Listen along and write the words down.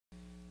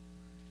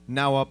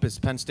Now up is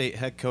Penn State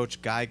head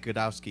coach Guy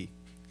Gadowsky.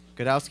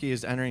 Gadowsky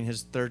is entering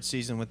his third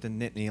season with the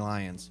Nittany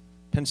Lions.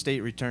 Penn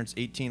State returns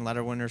 18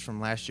 letter winners from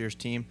last year's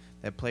team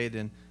that played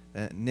in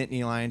the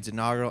Nittany Lions'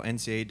 inaugural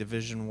NCAA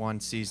Division I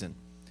season.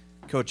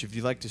 Coach, if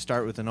you'd like to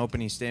start with an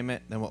opening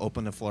statement, then we'll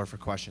open the floor for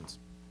questions.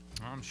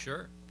 I'm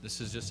sure. This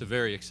is just a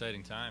very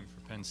exciting time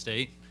for Penn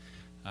State,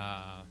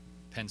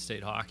 Penn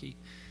State hockey.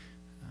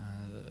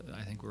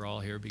 I think we're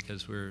all here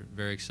because we're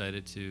very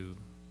excited to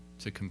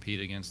compete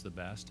against the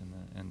best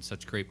and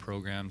such great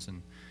programs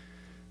and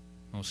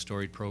most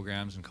storied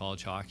programs in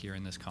college hockey are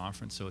in this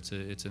conference. So it's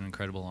an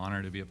incredible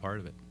honor to be a part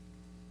of it.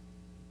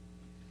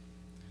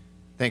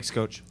 Thanks,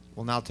 Coach.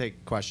 We'll now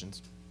take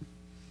questions.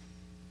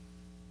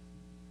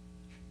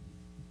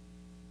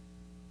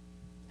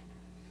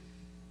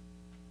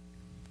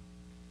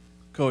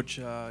 Coach,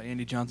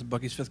 Andy Johnson,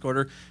 Bucky's fifth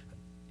quarter.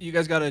 You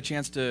guys got a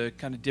chance to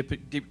kind of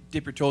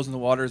dip your toes in the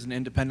water as an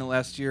independent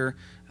last year.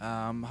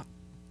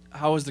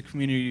 How has the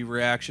community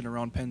reaction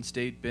around Penn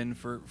State been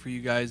for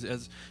you guys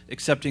as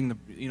accepting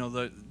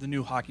the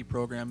new hockey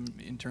program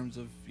in terms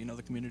of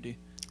the community?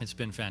 It's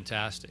been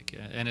fantastic,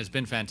 and it's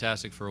been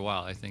fantastic for a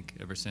while. I think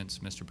ever since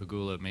Mr.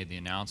 Pegula made the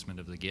announcement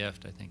of the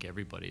gift, I think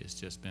everybody has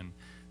just been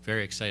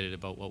very excited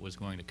about what was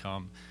going to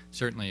come.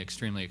 Certainly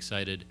extremely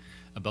excited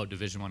about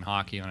Division I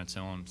hockey on its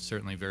own.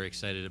 Certainly very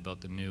excited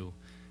about the new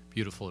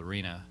beautiful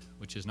arena,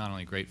 which is not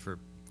only great for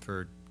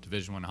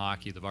Division I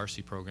hockey, the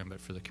varsity program, but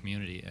for the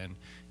community, and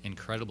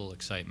incredible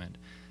excitement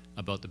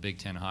about the Big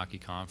Ten Hockey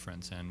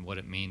Conference and what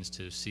it means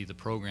to see the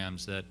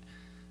programs that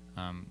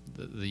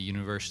the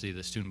university,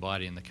 the student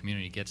body, and the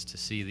community gets to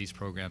see these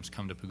programs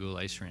come to Pegula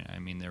Ice Arena. I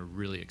mean, they're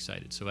really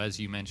excited. So as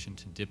you mentioned,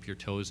 to dip your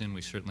toes in,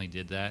 we certainly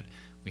did that.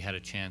 We had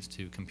a chance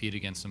to compete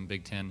against some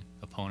Big Ten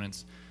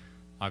opponents,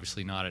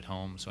 obviously not at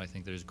home, so I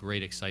think there's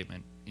great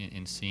excitement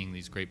in seeing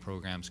these great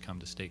programs come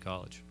to State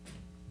College.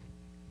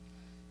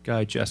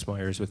 Guy, Jess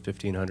Myers with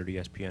 1500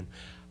 ESPN.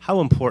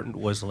 How important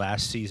was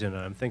last season,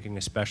 and I'm thinking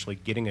especially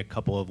getting a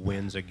couple of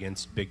wins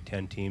against Big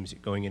Ten teams,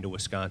 going into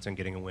Wisconsin,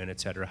 getting a win, et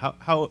cetera?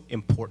 How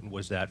important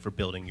was that for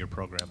building your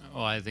program?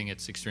 Oh, I think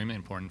it's extremely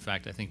important. In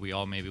fact, I think we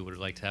all maybe would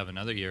like to have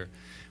another year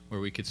where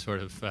we could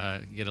sort of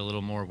get a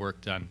little more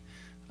work done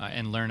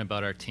and learn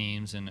about our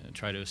teams and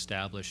try to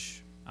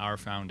establish our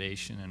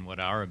foundation and what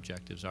our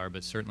objectives are,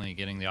 but certainly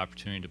getting the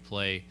opportunity to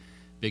play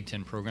Big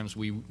Ten programs.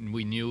 We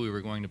knew we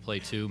were going to play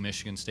two.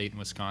 Michigan State and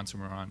Wisconsin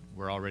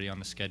were already on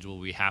the schedule.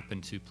 We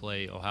happened to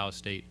play Ohio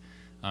State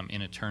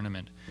in a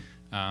tournament.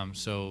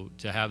 So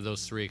to have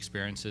those three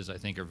experiences, I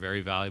think, are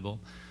very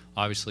valuable.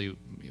 Obviously,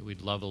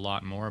 we'd love a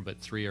lot more, but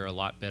three are a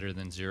lot better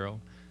than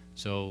zero.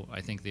 So I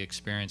think the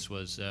experience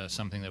was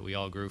something that we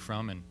all grew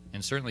from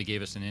and certainly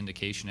gave us an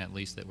indication at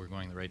least that we're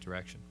going the right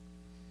direction.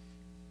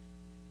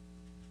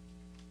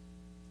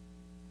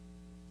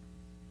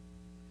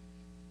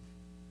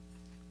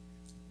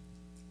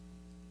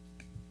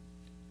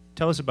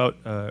 Tell us about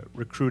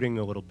recruiting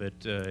a little bit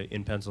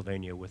in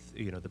Pennsylvania with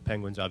the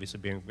Penguins obviously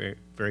being very,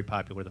 very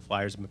popular. The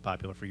Flyers have been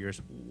popular for years.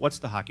 What's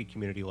the hockey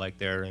community like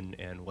there,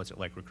 and what's it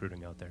like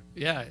recruiting out there?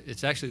 Yeah,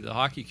 it's actually the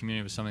hockey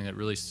community was something that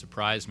really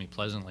surprised me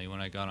pleasantly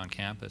when I got on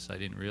campus. I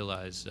didn't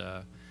realize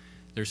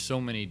there's so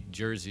many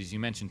jerseys. You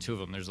mentioned two of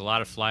them. There's a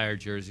lot of Flyer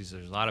jerseys.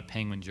 There's a lot of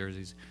Penguin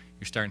jerseys.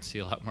 You're starting to see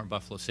a lot more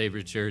Buffalo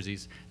Sabres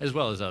jerseys, as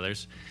well as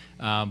others.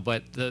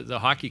 But the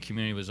hockey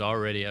community was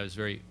already, I was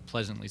very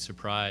pleasantly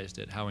surprised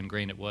at how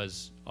ingrained it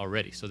was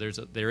already. So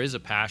there is a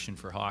passion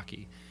for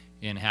hockey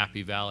in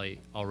Happy Valley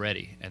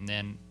already. And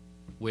then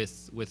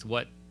with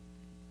what,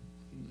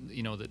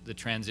 the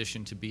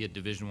transition to be a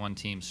Division I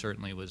team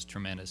certainly was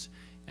tremendous.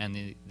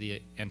 And the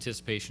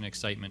anticipation,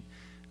 excitement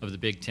of the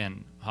Big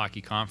Ten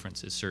Hockey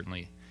Conference is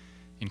certainly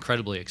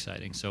incredibly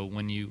exciting. So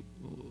when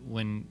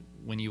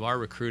you are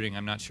recruiting,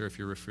 I'm not sure if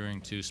you're referring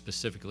to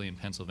specifically in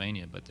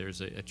Pennsylvania, but there's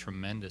a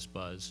tremendous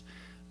buzz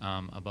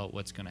about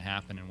what's going to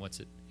happen and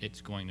what it's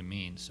going to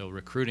mean. So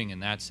recruiting in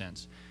that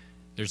sense,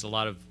 there's a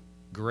lot of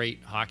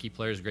great hockey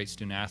players, great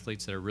student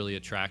athletes that are really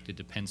attracted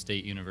to Penn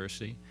State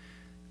University,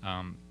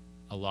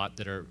 a lot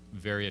that are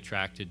very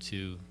attracted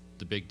to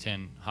the Big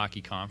Ten Hockey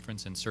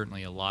Conference, and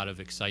certainly a lot of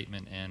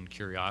excitement and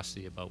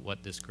curiosity about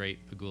what this great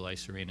Pegula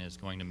Ice Arena is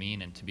going to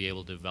mean and to be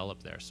able to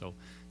develop there. So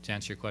to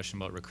answer your question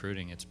about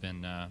recruiting, it's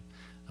been a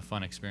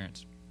fun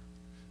experience.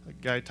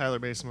 Guy, Tyler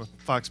Mason with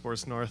Fox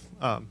Sports North.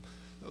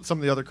 Some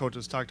of the other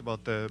coaches talked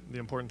about the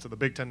importance of the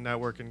Big Ten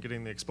Network and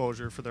getting the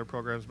exposure for their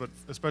programs, but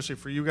especially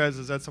for you guys,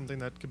 is that something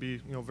that could be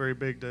very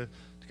big to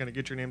kind of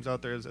get your names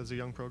out there as a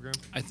young program?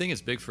 I think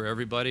it's big for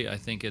everybody. I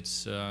think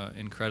it's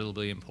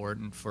incredibly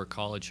important for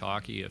college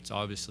hockey. It's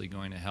obviously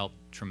going to help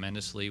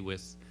tremendously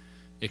with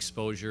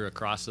exposure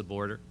across the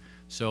border.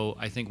 So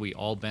I think we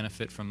all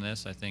benefit from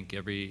this. I think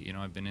I've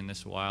been in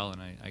this a while,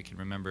 and I can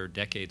remember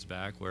decades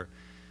back where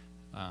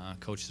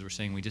coaches were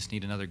saying we just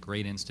need another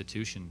great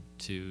institution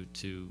to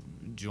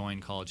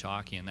join college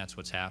hockey, and that's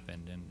what's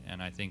happened.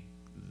 And I think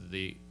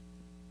the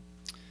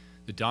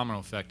domino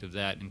effect of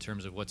that in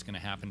terms of what's going to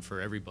happen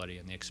for everybody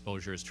and the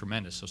exposure is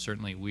tremendous. So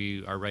certainly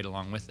we are right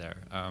along with there.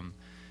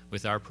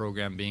 with our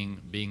program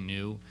being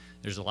new,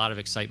 there's a lot of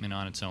excitement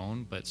on its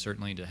own, but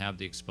certainly to have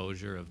the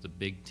exposure of the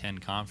Big Ten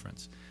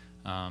Conference,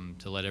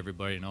 to let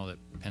everybody know that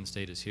Penn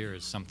State is here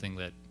is something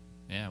that,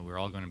 yeah, we're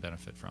all going to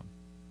benefit from.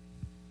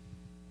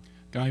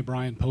 Guy,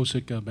 Brian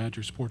Posick,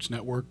 Badger Sports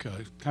Network.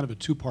 Kind of a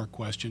two-part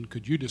question.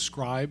 Could you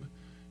describe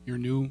your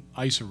new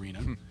ice arena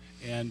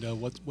and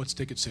what's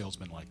ticket sales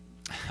been like?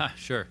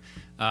 Sure.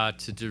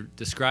 To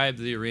describe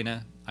the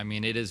arena, I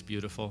mean, it is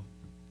beautiful.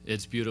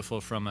 It's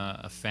beautiful from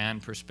a fan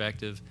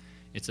perspective.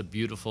 It's a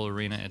beautiful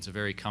arena. It's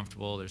very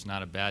comfortable. There's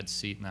not a bad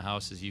seat in the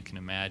house, as you can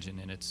imagine,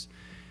 and it's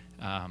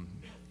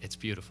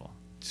beautiful.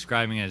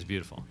 Describing it as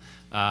beautiful.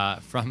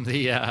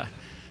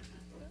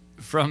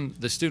 From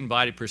the student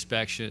body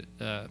perspective,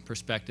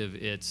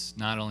 it's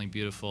not only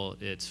beautiful,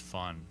 it's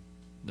fun.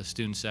 The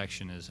student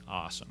section is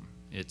awesome.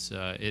 It's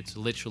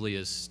literally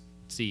as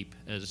steep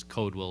as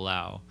code will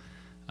allow.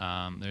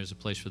 There's a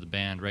place for the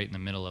band right in the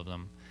middle of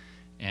them,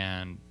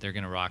 and they're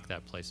going to rock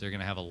that place. They're going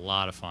to have a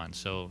lot of fun.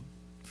 So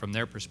from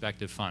their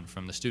perspective, fun.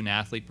 From the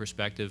student-athlete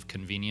perspective,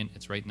 convenient.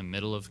 It's right in the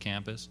middle of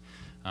campus.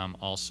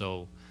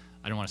 Also,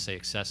 I don't want to say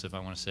excessive. I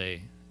want to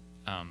say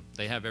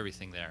they have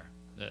everything there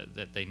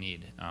that they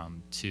need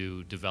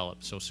to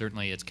develop. So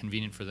certainly it's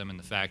convenient for them in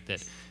the fact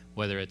that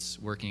whether it's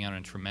working out in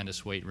a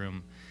tremendous weight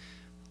room,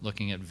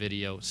 looking at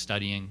video,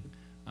 studying,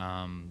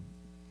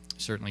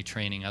 certainly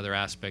training other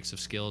aspects of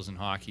skills in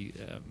hockey,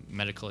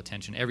 medical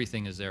attention,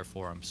 everything is there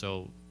for them.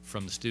 So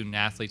from the student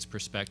athlete's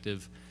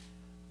perspective,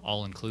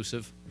 all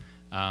inclusive.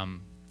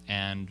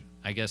 And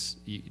I guess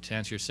to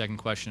answer your second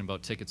question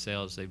about ticket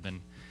sales, they've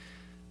been,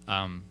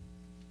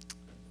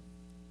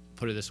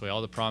 put it this way,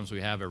 all the problems we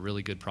have are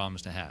really good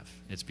problems to have.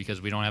 It's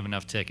because we don't have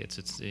enough tickets.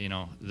 It's, you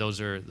know, those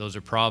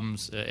are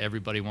problems.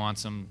 Everybody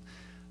wants them.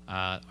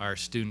 Our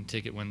student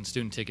ticket, when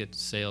student ticket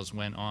sales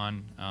went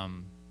on,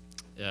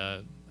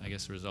 I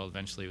guess the result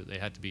eventually they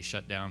had to be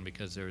shut down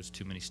because there was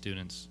too many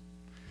students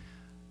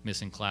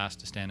missing class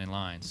to stand in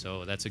line.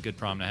 So that's a good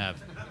problem to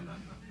have.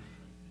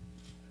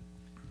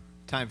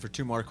 Time for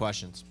 2 more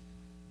questions.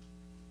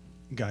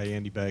 Guy,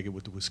 Andy Baggett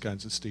with the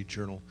Wisconsin State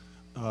Journal.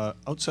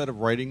 Outside of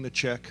writing the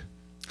check,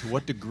 to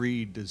what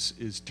degree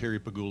is Terry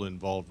Pagula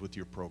involved with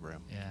your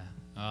program?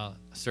 Yeah,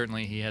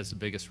 certainly he has the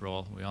biggest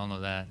role. We all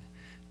know that.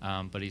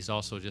 But he's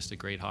also just a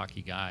great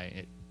hockey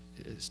guy.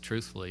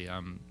 Truthfully,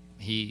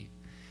 he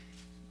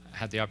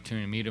had the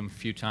opportunity to meet him a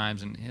few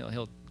times, and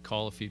he'll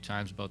call a few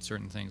times about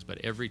certain things. But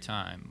every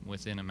time,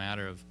 within a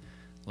matter of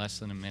less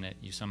than a minute,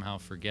 you somehow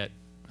forget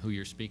who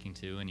you're speaking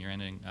to, and you're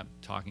ending up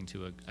talking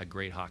to a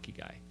great hockey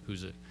guy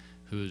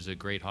who's a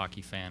great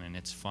hockey fan, and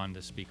it's fun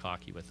to speak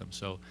hockey with him.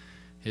 So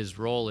his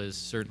role is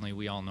certainly,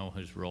 we all know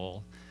his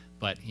role,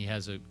 but he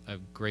has a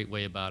great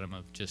way about him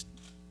of just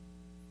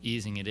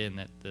easing it in,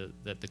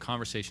 that the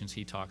conversations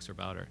he talks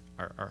about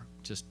are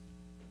just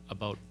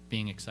about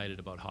being excited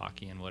about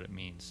hockey and what it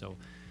means. So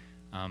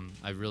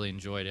I've really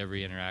enjoyed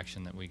every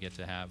interaction that we get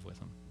to have with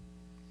him.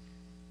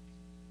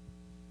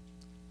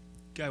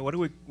 Guy,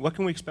 what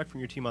can we expect from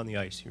your team on the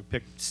ice? You're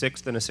picked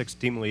 6th in a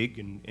 6-team league,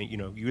 and you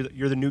know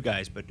you're the new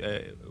guys. But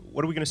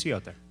what are we going to see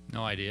out there?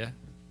 No idea.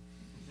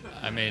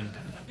 I mean,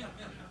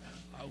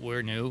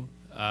 we're new.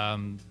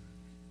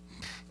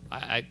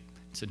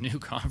 It's a new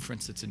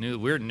conference.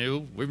 We're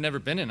new. We've never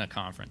been in a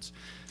conference,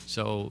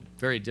 so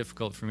very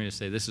difficult for me to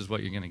say this is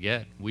what you're going to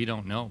get. We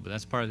don't know, but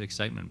that's part of the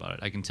excitement about it.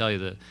 I can tell you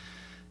that,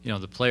 you know,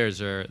 the players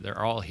they're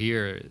all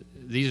here.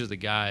 These are the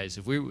guys.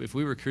 If we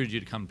recruited you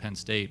to come to Penn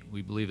State,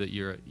 we believe that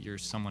you're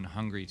someone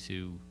hungry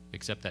to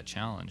accept that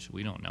challenge.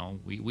 We don't know.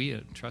 We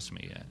trust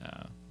me.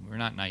 We're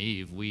not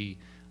naive. We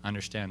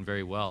understand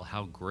very well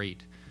how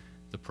great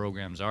the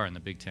programs are in the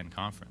Big Ten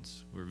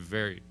Conference. We're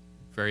very,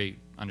 very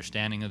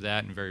understanding of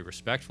that and very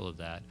respectful of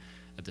that.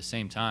 At the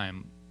same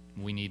time,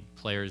 we need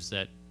players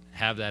that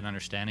have that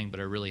understanding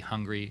but are really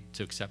hungry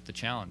to accept the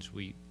challenge.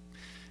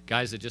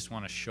 Guys that just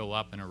want to show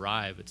up and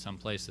arrive at some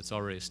place that's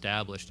already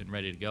established and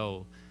ready to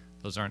go,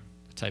 those aren't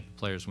the type of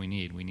players we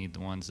need. We need the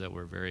ones that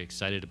were very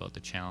excited about the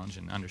challenge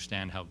and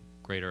understand how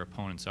great our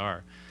opponents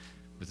are.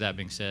 With that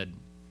being said,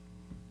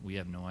 we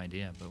have no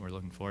idea, but we're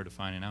looking forward to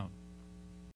finding out.